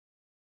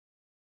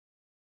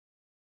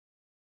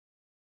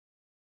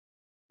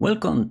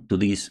Welcome to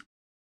this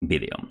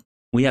video.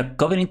 We are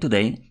covering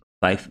today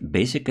 5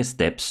 basic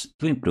steps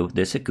to improve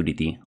the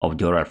security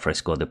of your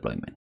Alfresco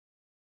deployment.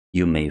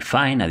 You may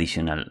find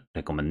additional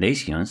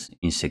recommendations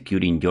in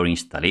securing your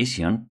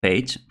installation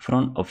page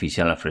from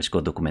official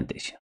Alfresco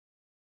documentation.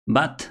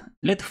 But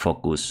let's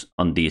focus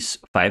on these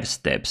 5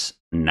 steps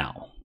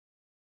now.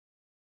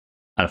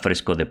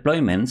 Alfresco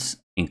deployments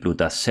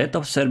include a set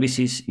of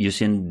services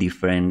using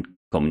different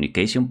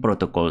communication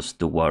protocols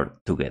to work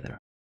together.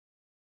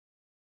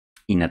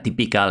 In a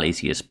typical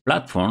ACS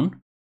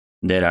platform,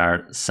 there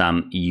are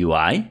some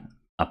UI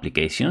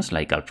applications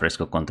like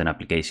Alfresco Content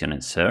Application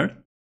and CERT,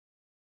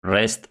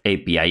 REST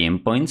API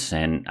endpoints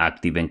and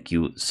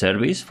ActiveMQ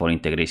service for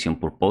integration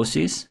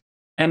purposes,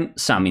 and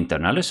some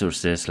internal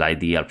resources like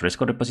the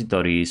Alfresco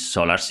repository,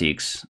 SOLR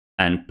 6,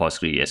 and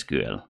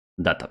PostgreSQL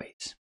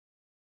database.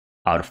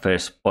 Our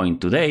first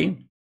point today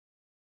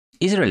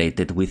is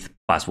related with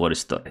password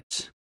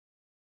storage.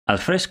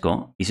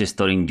 Alfresco is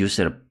storing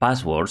user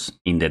passwords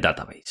in the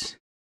database,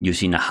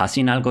 using a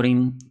hashing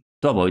algorithm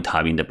to avoid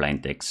having the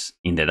plain text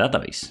in the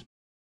database.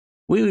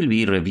 We will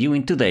be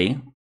reviewing today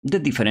the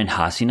different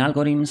hashing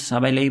algorithms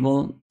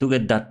available to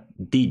get that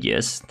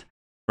digest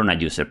from a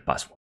user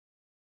password.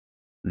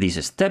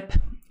 This step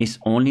is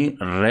only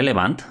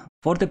relevant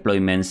for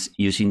deployments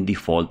using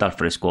default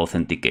Alfresco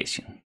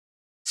authentication,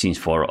 since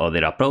for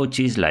other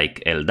approaches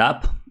like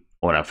LDAP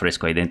or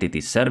Alfresco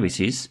Identity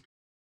Services,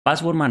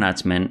 password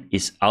management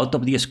is out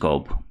of the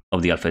scope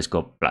of the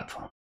Alfresco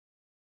platform.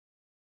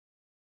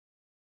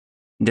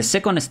 The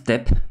second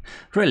step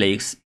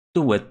relates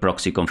to Web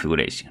Proxy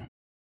configuration.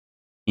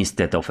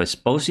 Instead of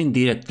exposing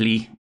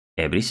directly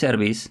every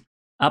service,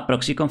 a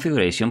proxy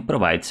configuration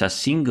provides a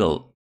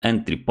single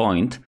entry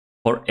point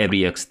for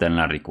every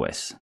external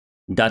request.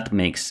 That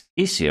makes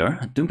it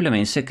easier to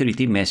implement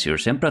security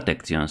measures and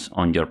protections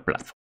on your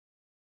platform.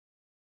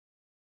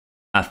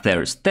 A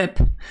third step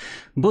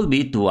would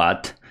be to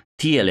add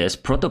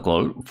mTLS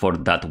protocol for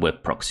that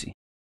web proxy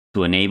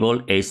to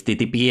enable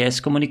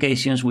HTTPS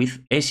communications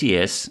with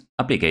ACS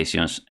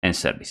applications and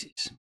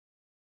services.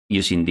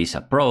 Using this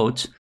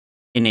approach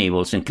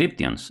enables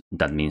encryptions,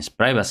 that means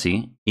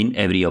privacy, in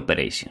every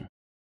operation.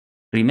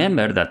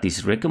 Remember that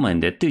it's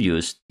recommended to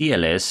use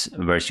TLS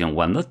version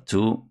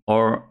 1.2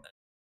 or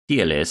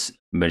TLS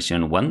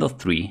version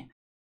 1.3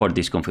 for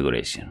this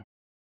configuration,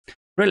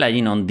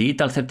 relying on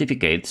digital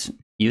certificates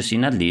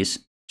using at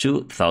least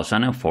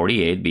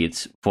 2048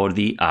 bits for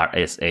the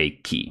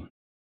RSA key.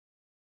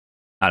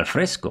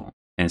 Alfresco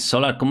and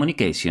SOLR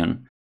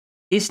communication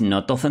is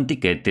not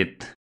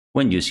authenticated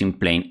when using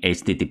plain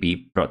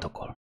HTTP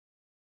protocol.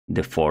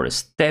 The fourth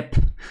step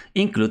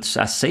includes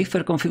a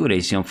safer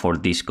configuration for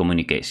this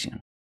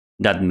communication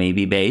that may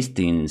be based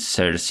in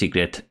shared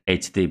secret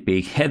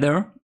HTTP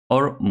header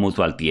or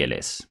mutual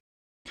TLS.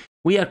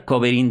 We are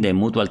covering the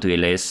mutual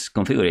TLS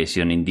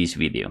configuration in this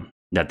video,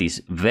 that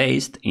is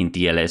based in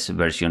TLS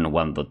version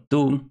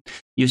 1.2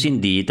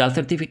 using digital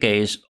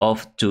certificates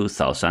of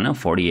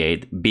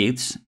 2048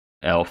 bits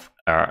of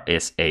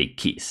RSA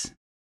keys.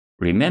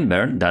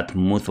 Remember that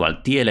mutual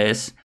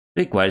TLS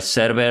requires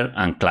server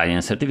and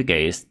client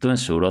certificates to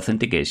ensure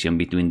authentication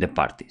between the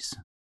parties.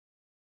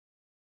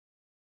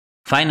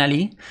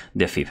 Finally,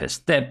 the fifth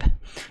step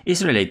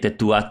is related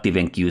to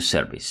ActiveMQ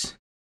service.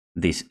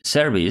 This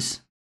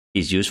service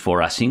is used for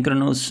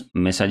asynchronous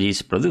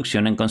messages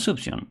production and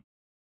consumption.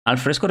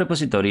 Alfresco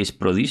repository is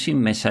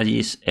producing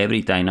messages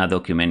every time a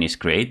document is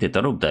created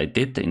or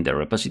updated in the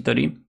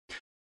repository,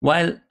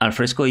 while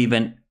Alfresco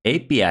Event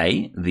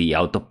API, the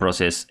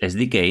auto-process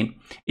SDK,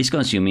 is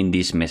consuming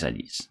these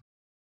messages.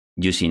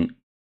 Using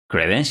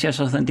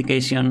credentials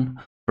authentication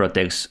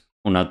protects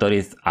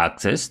unauthorized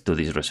access to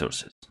these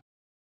resources.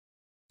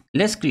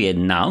 Let's create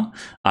now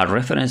a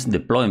reference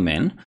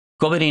deployment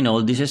covering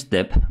all these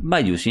steps by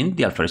using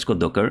the Alfresco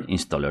Docker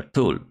installer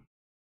tool.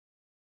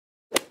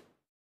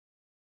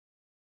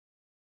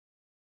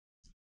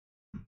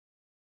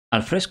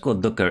 Alfresco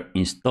Docker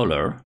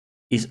Installer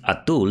is a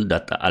tool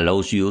that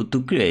allows you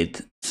to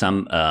create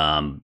some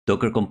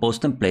Docker Compose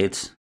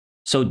templates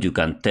so you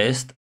can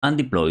test and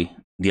deploy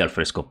the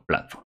Alfresco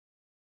platform.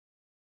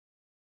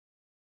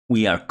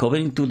 We are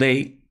covering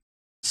today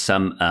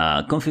some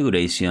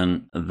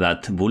configuration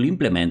that will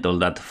implement all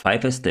that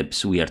 5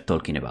 steps we are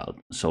talking about.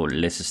 So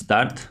let's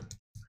start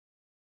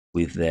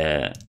with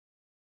the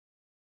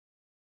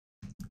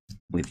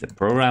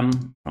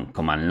program from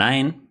command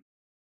line.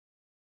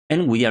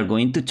 And we are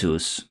going to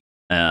choose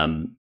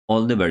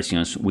all the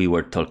versions we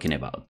were talking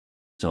about.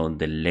 So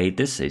the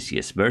latest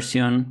ACS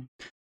version,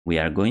 we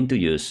are going to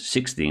use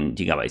 16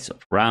 GB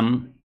of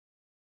RAM.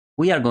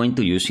 We are going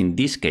to use, in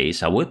this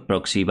case, a web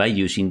proxy by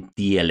using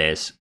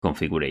TLS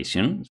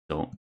configuration.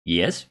 So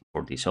yes,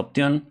 for this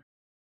option,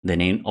 the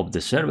name of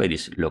the server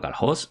is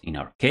localhost in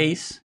our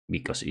case,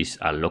 because it's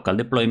a local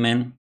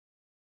deployment.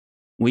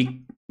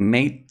 We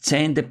may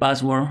change the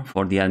password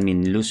for the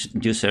admin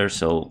user,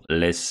 so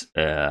let's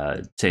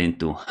change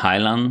to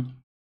Highland.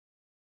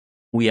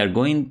 we are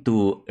going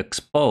to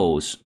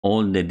expose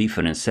all the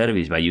different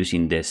services by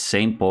using the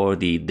same port,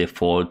 the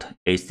default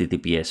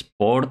HTTPS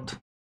port.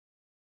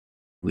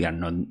 We are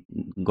not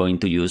going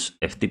to use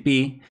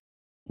FTP.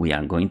 We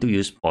are going to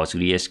use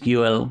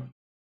PostgreSQL,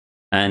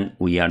 and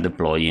we are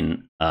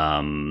deploying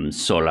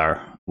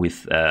SOLR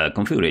with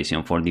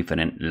configuration for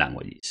different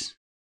languages.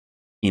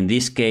 In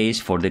this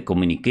case, for the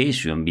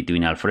communication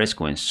between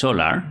Alfresco and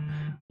SOLR,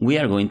 we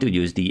are going to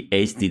use the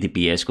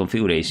HTTPS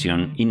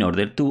configuration in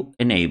order to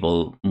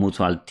enable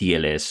mutual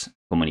TLS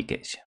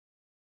communication.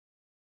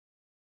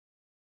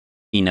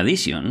 In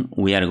addition,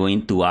 we are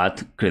going to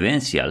add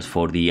credentials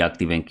for the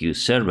ActiveMQ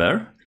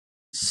server.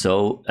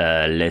 So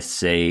let's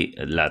say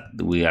that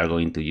we are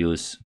going to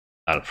use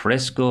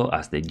Alfresco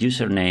as the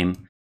username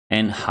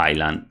and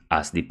Highland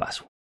as the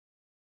password.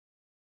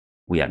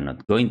 We are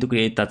not going to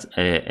create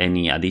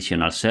any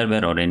additional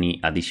server or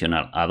any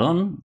additional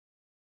add-on.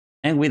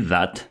 And with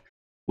that,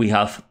 we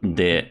have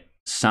the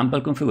sample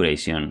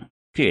configuration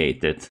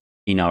created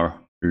in our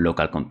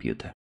local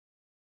computer.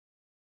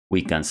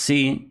 We can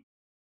see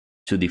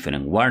two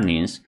different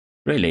warnings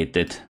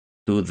related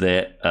to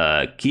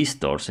the key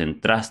stores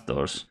and trust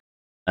stores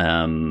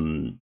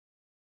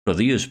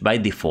produced by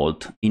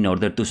default in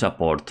order to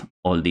support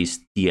all these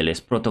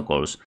TLS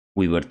protocols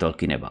we were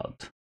talking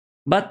about.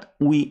 But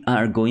we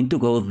are going to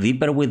go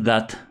deeper with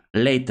that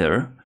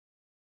later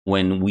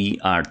when we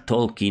are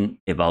talking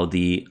about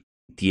the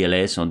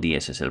TLS on the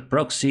SSL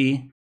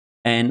proxy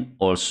and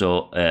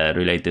also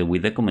related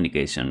with the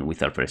communication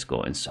with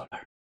Alfresco and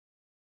SOLR.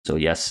 So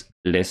yes,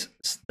 let's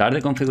start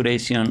the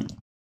configuration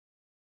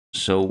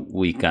so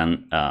we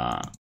can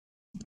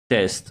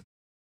test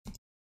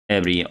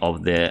every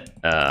of the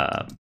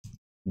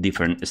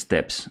different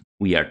steps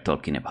we are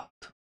talking about.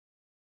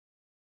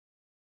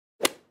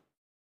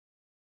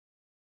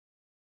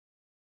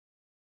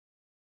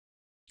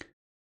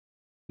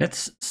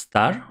 Let's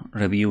start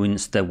reviewing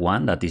step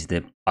 1, that is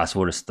the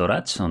password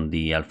storage on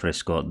the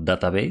Alfresco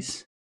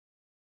database.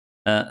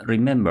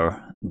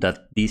 Remember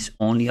that this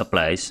only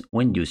applies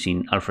when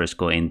using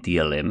Alfresco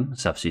NTLM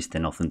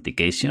subsystem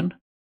authentication.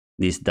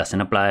 This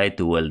doesn't apply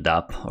to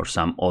LDAP or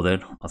some other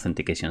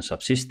authentication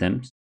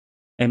subsystems.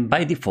 And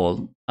by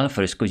default,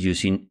 Alfresco is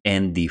using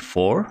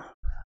ND4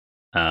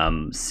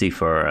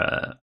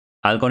 cipher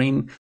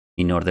algorithm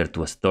in order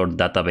to store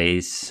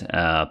database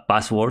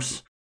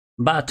passwords.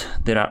 But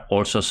there are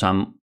also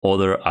some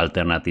other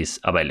alternatives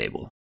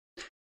available.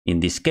 In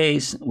this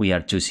case, we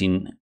are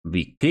choosing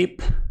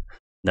bcrypt,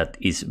 that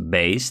is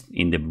based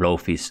in the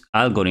Blowfish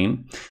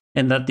algorithm,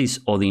 and that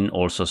is adding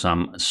also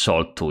some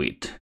salt to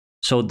it.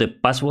 So the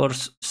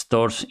passwords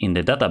stored in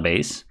the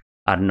database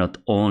are not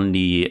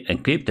only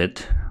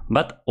encrypted,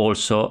 but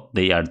also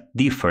they are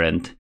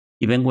different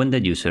even when the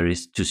user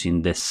is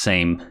choosing the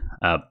same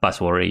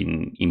password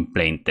in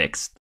plain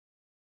text.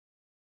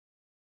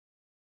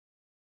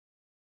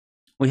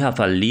 We have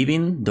a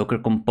living Docker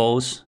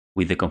Compose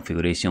with the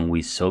configuration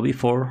we saw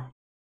before.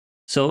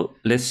 So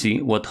let's see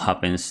what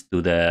happens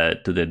to the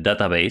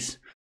database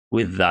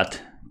with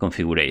that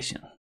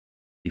configuration.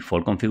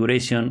 Default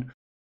configuration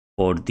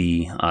for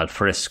the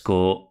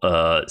Alfresco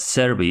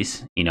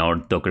service in our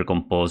Docker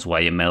Compose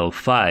YML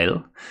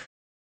file,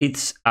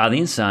 it's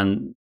adding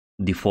some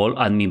default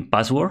admin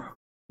password,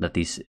 that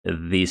is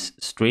this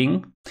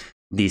string.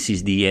 This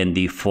is the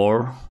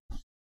ND4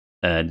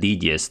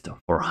 digest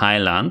for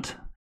Highland.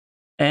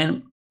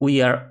 And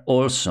we are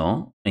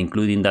also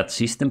including that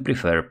system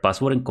preferred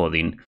password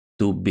encoding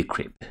to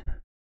bcrypt.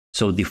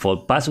 So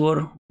default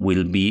password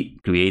will be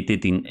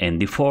created in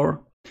ND4,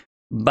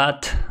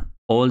 but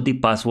all the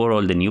password,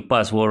 all the new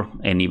password,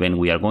 and even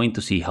we are going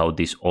to see how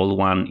this old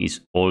one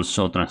is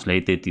also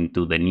translated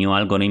into the new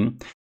algorithm,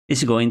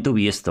 is going to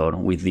be stored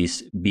with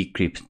this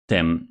bcrypt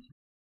temp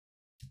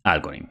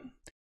algorithm.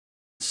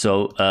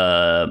 So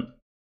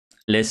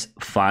let's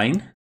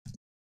find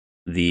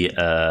the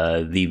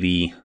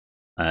DB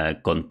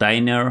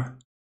container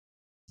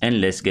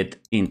and let's get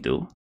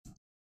into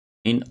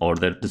in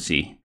order to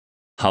see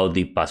how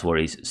the password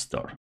is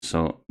stored.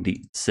 So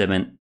the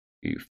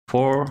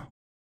 734,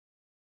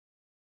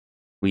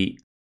 we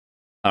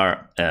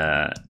are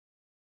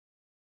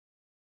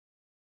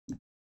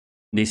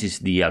this is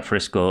the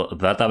Alfresco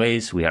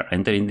database. We are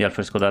entering the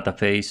Alfresco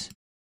database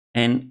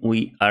and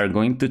we are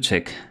going to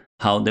check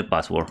how the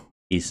password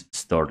is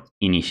stored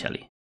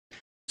initially.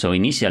 So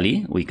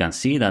initially we can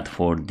see that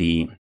for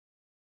the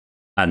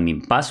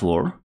admin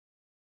password,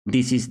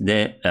 this is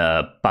the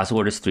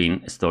password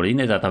string stored in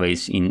the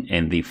database in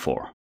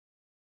ND4.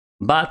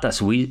 But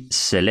as we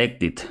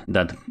selected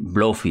that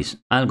Blowfish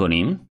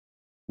algorithm,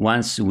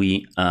 once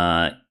we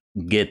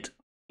get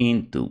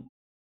into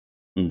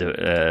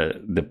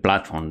the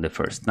platform the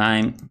first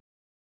time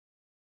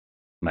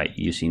by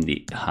using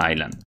the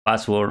Highland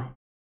password,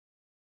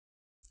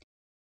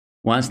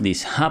 once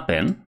this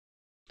happens,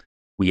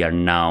 we are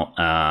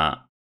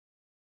now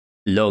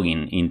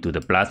logging into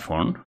the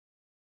platform.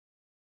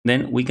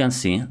 Then we can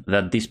see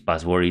that this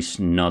password is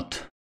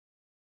not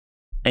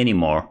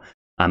anymore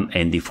an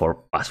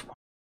ND4 password.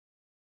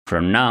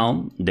 From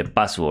now, the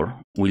password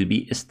will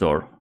be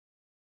stored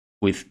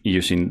with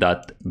using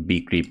that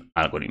bcrypt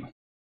algorithm.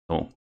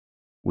 So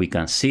we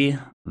can see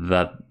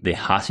that the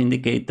hash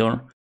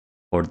indicator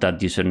for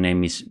that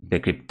username is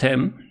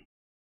bcrypt10.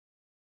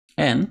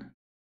 And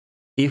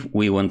if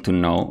we want to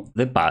know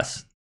the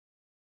pass,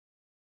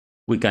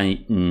 we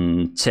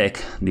can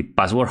check the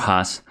password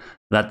hash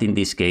that in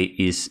this case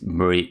is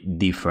very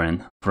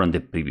different from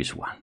the previous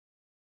one.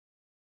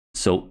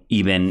 So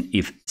even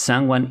if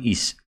someone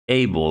is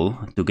able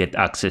to get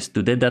access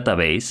to the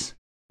database,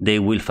 they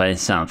will find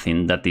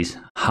something that is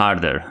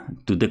harder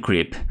to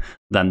decrypt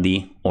than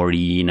the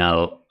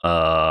original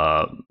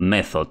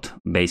method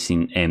based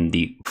in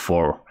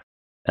MD4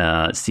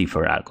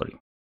 cipher algorithm.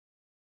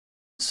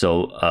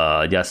 So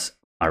just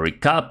a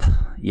recap,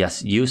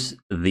 just use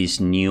this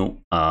new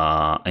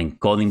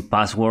encoding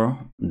password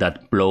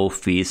that blow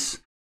fizz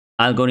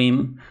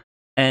algorithm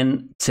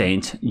and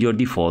change your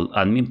default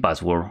admin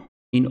password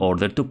in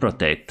order to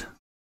protect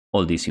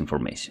all this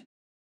information.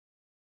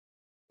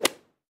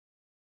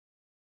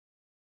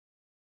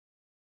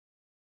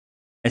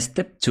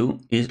 Step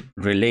 2 is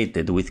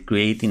related with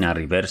creating a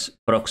reverse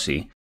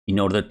proxy in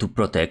order to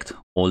protect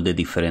all the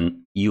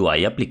different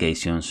UI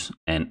applications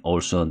and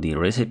also the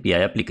REST API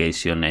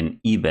application and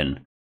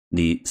even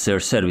the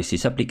shared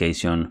services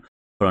application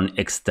from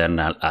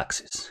external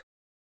access.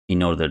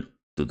 In order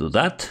to do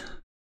that,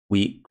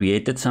 we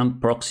created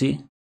some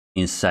proxy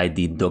inside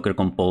the Docker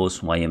Compose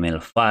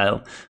YML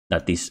file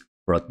that is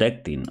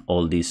protecting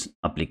all these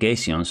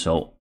applications.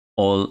 So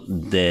all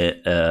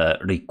the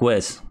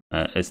requests,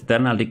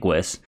 external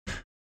requests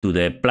to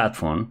the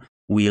platform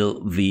will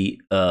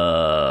be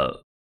proxied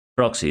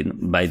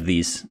by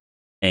this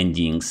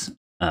engine's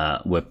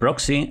web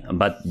proxy,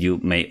 but you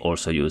may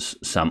also use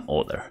some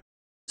other.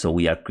 So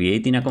we are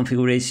creating a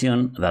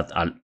configuration that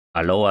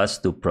allow us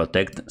to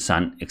protect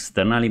some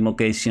external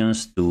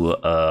invocations to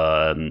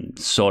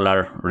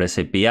SOLR REST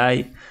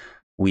API.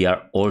 We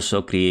are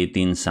also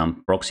creating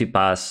some proxy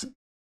paths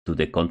to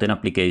the content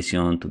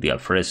application, to the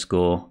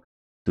Alfresco,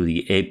 to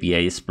the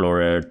API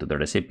Explorer, to the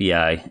REST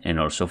API, and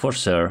also for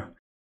share.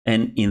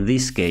 And in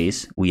this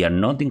case, we are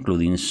not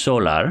including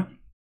SOLR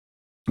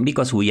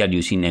because we are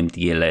using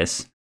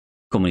mTLS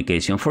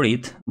communication for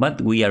it,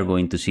 but we are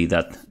going to see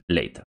that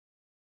later.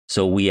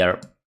 So we are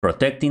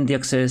protecting the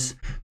access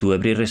to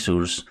every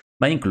resource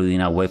by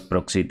including a web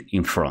proxy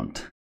in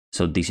front.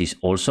 So this is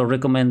also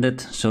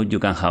recommended so you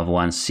can have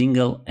one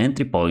single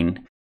entry point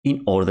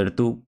in order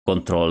to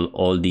control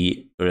all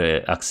the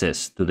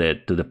access to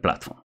the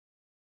platform.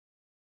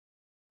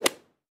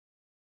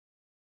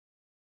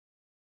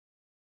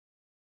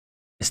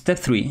 Step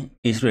 3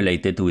 is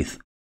related with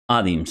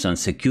adding some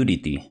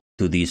security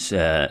to this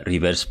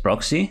reverse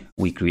proxy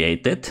we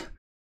created.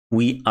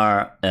 We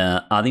are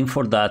adding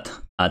for that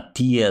a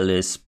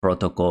TLS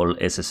protocol,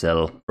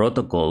 SSL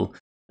protocol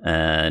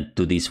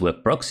to this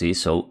web proxy,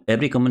 so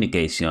every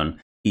communication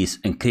is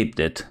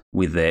encrypted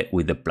with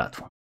the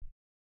platform.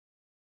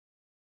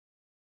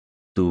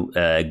 To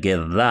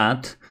get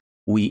that,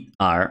 we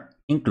are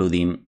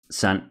including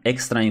some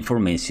extra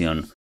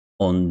information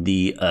on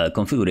the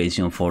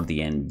configuration for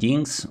the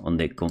engines, on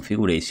the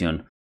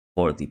configuration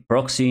for the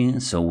proxy.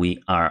 So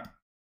we are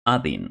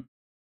adding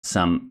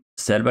some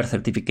server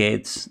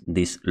certificates,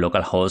 this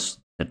localhost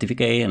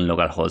certificate and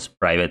localhost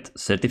private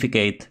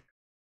certificate.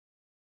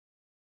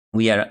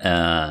 We are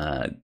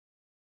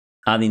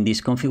adding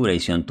this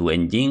configuration to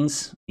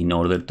engines in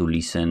order to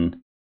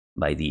listen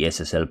by the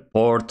SSL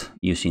port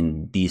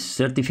using these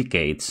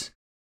certificates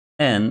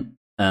and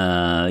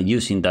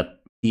using that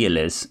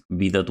TLS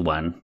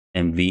v.1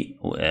 and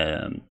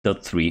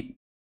v.3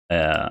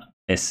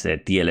 as a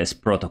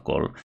TLS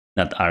protocol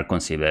that are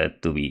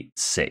considered to be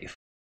safe.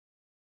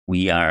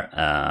 We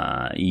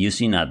are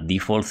using a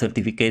default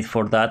certificate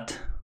for that.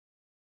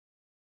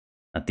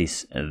 That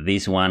is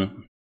this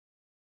one.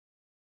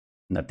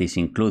 That is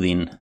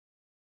including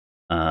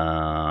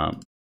a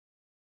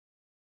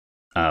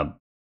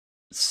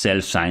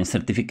self-signed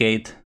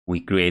certificate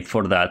we create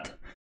for that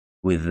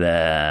with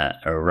the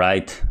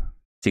right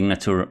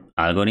signature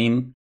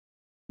algorithm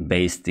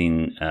based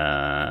in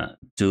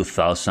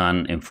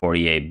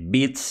 2048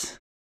 bits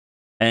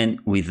and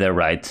with the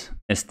right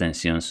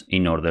extensions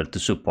in order to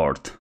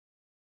support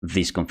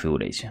this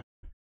configuration.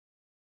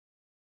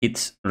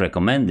 It's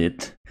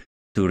recommended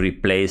to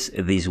replace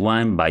this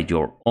one by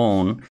your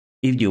own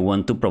if you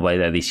want to provide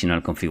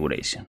additional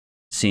configuration,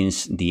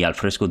 since the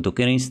Alfresco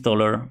Docker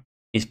installer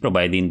is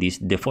providing this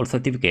default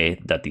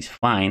certificate that is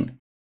fine,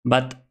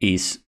 but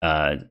is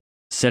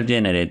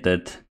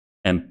self-generated,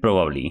 and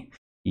probably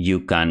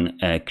you can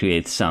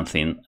create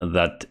something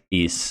that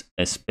is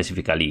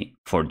specifically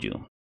for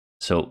you.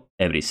 So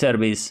every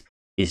service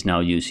is now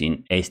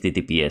using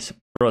HTTPS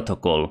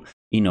protocol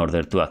in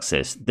order to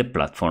access the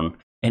platform,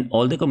 and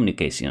all the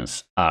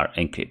communications are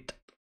encrypted.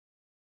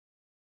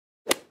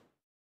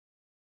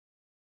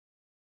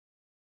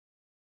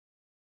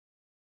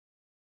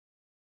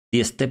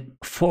 The step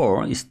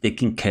 4 is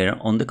taking care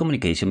on the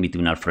communication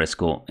between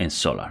Alfresco and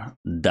SOLR.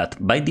 That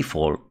by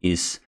default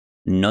is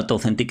not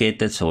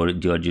authenticated, so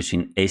you are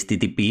using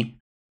HTTP,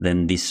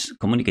 then this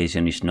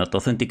communication is not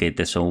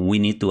authenticated, so we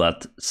need to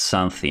add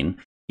something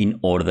in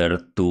order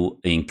to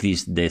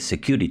increase the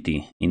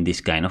security in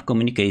this kind of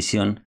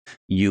communication.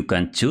 You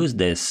can choose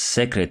the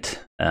secret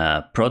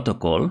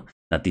protocol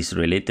that is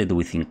related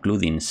with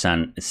including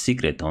some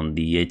secret on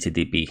the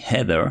HTTP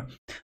header,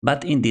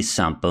 but in this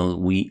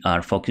sample we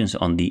are focused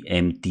on the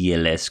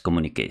mTLS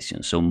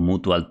communication, so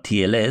mutual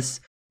TLS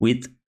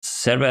with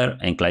server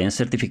and client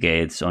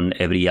certificates on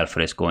every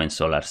Alfresco and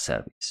SOLR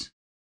service.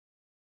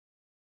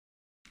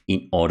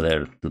 In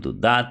order to do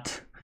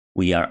that,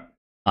 we are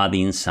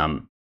adding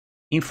some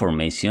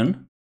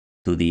information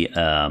to the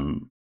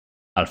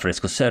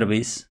Alfresco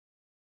service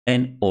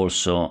and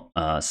also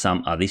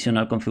some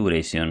additional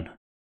configuration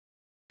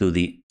to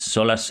the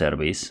SOLR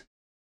service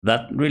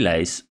that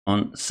relies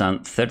on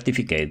some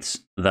certificates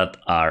that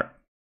are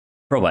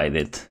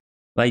provided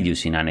by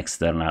using an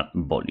external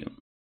volume.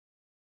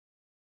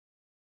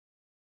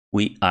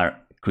 We are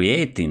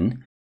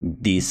creating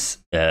these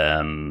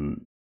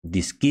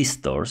key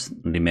stores.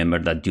 Remember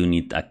that you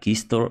need a key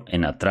store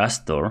and a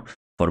trust store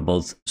for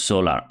both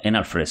SOLR and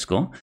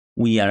Alfresco.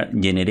 We are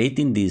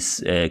generating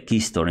this key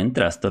store and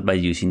trust store by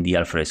using the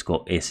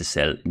Alfresco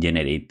SSL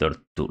generator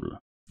tool.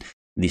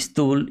 This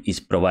tool is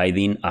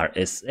providing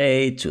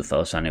RSA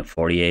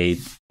 2048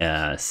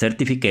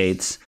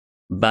 certificates,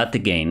 but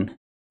again,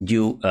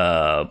 you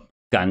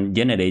can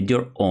generate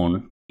your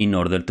own in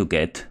order to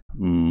get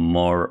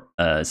more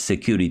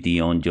security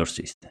on your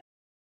system.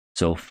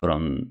 So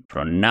from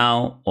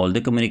now, all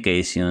the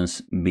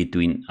communications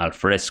between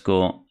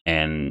Alfresco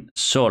and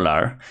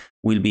SOLR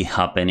will be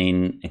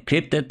happening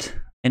encrypted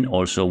and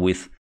also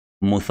with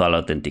mutual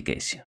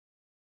authentication.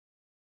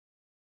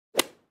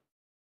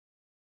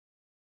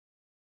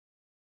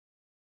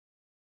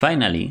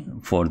 Finally,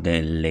 for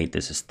the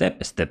latest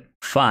step, step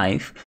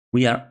 5,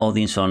 we are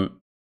adding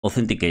some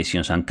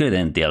authentications and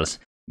credentials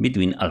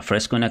between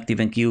Alfresco and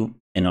ActiveMQ,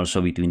 and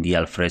also between the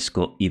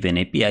Alfresco Event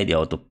API, the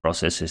Auto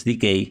Process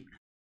SDK,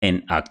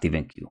 and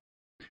ActiveMQ.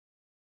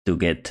 To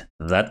get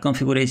that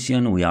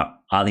configuration, we are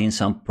adding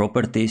some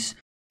properties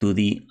to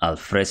the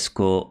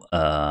Alfresco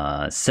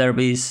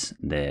service,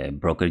 the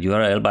broker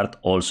URL, but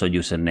also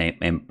username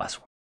and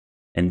password.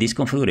 And this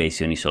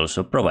configuration is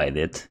also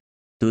provided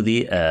to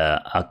the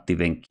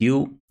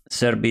ActiveMQ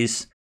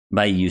service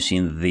by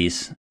using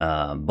these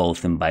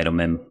both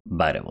environment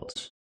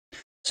variables.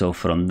 So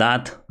from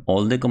that,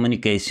 all the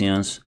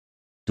communications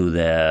to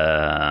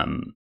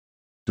this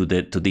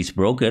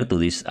broker, to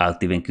this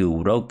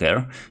ActiveMQ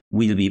broker,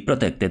 will be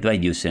protected by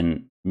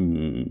using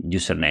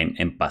username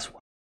and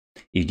password.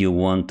 If you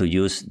want to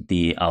use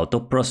the auto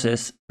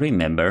process,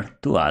 remember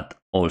to add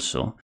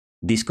also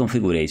this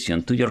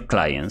configuration to your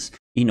clients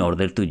in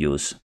order to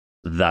use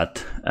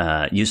that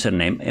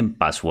username and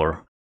password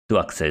to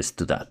access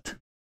to that.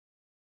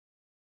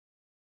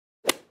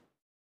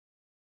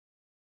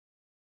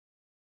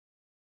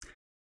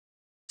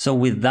 So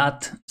with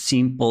that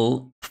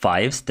simple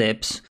 5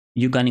 steps,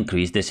 you can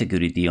increase the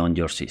security on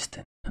your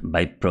system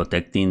by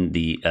protecting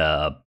the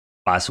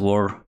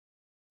password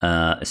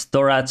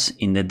storage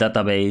in the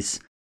database,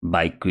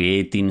 by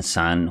creating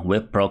some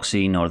web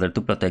proxy in order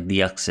to protect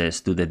the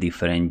access to the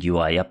different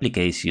UI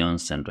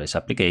applications and REST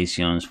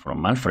applications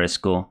from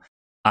Alfresco,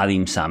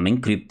 adding some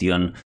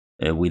encryption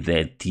with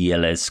the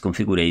TLS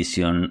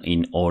configuration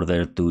in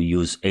order to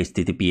use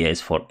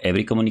HTTPS for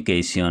every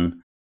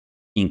communication,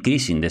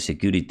 increasing the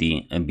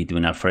security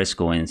between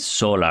Alfresco and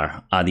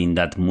SOLR, adding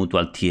that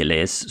mutual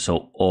TLS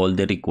so all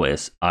the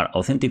requests are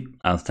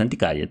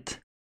authenticated,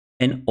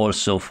 and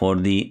also for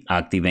the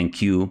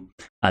ActiveMQ,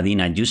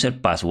 adding a user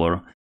password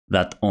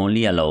that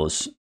only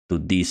allows to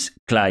these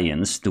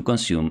clients to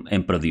consume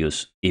and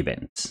produce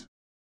events.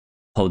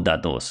 Hope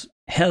that was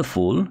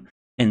helpful,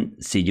 and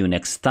see you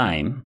next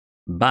time.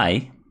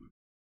 Bye.